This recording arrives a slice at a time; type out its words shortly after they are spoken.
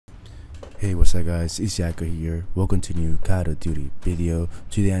Hey, what's up guys, it's Yaka here. Welcome to new Call of Duty video.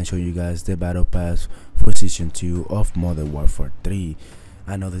 Today I'm showing you guys the battle pass for season 2 of Modern Warfare 3.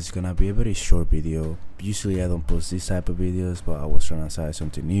 I know this is gonna be a very short video. Usually I don't post this type of videos, but I was trying to try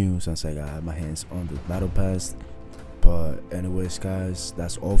something new since I got my hands on the battle pass. But anyways guys,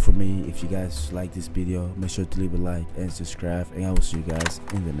 that's all for me. If you guys like this video, make sure to leave a like and subscribe, and I will see you guys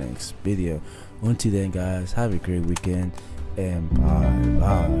in the next video. Until then guys, have a great weekend and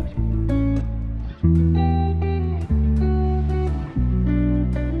bye.